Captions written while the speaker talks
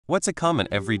What's a common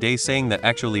everyday saying that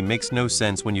actually makes no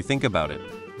sense when you think about it?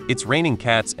 It's raining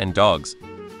cats and dogs.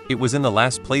 It was in the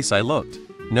last place I looked.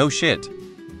 No shit.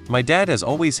 My dad has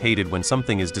always hated when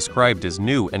something is described as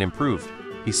new and improved.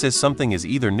 He says something is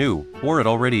either new, or it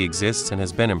already exists and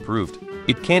has been improved.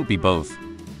 It can't be both.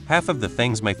 Half of the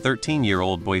things my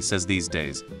 13-year-old boy says these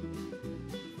days.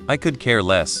 I could care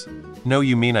less. No,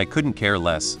 you mean I couldn't care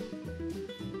less.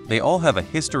 They all have a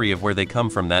history of where they come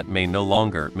from that may no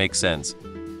longer make sense,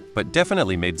 but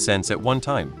definitely made sense at one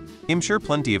time. I'm sure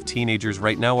plenty of teenagers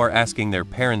right now are asking their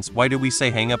parents, why do we say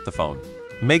hang up the phone?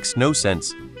 Makes no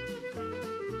sense.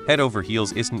 Head over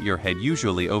heels isn't your head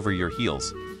usually over your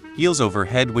heels. Heels over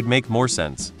head would make more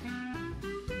sense.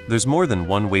 There's more than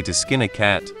one way to skin a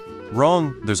cat.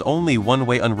 Wrong, there's only one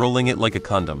way, unrolling it like a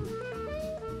condom.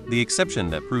 The exception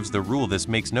that proves the rule. This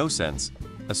makes no sense,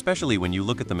 especially when you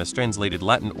look at the mistranslated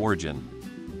Latin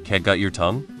origin. Cat got your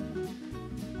tongue?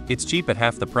 It's cheap at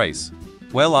half the price.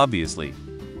 Well, obviously.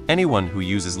 Anyone who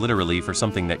uses literally for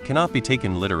something that cannot be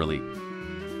taken literally.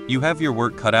 You have your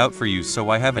work cut out for you, so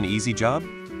I have an easy job?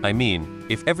 I mean,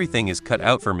 if everything is cut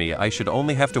out for me, I should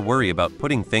only have to worry about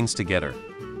putting things together.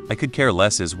 I could care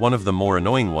less is one of the more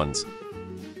annoying ones.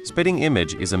 Spitting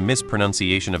image is a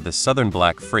mispronunciation of the Southern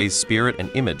Black phrase spirit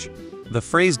and image. The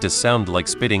phrase does sound like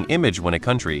spitting image when a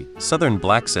country, Southern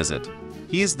Black, says it.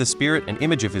 He is the spirit and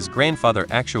image of his grandfather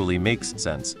actually makes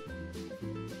sense.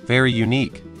 Very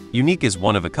unique. Unique is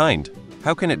one of a kind.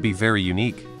 How can it be very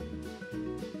unique?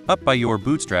 Up by your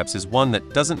bootstraps is one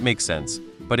that doesn't make sense,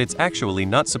 but it's actually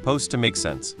not supposed to make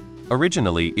sense.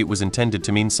 Originally, it was intended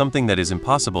to mean something that is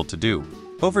impossible to do.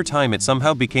 Over time, it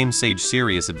somehow became sage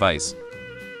serious advice.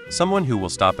 Someone who will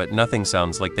stop at nothing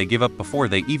sounds like they give up before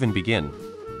they even begin.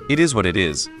 It is what it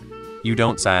is. You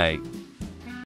don't say.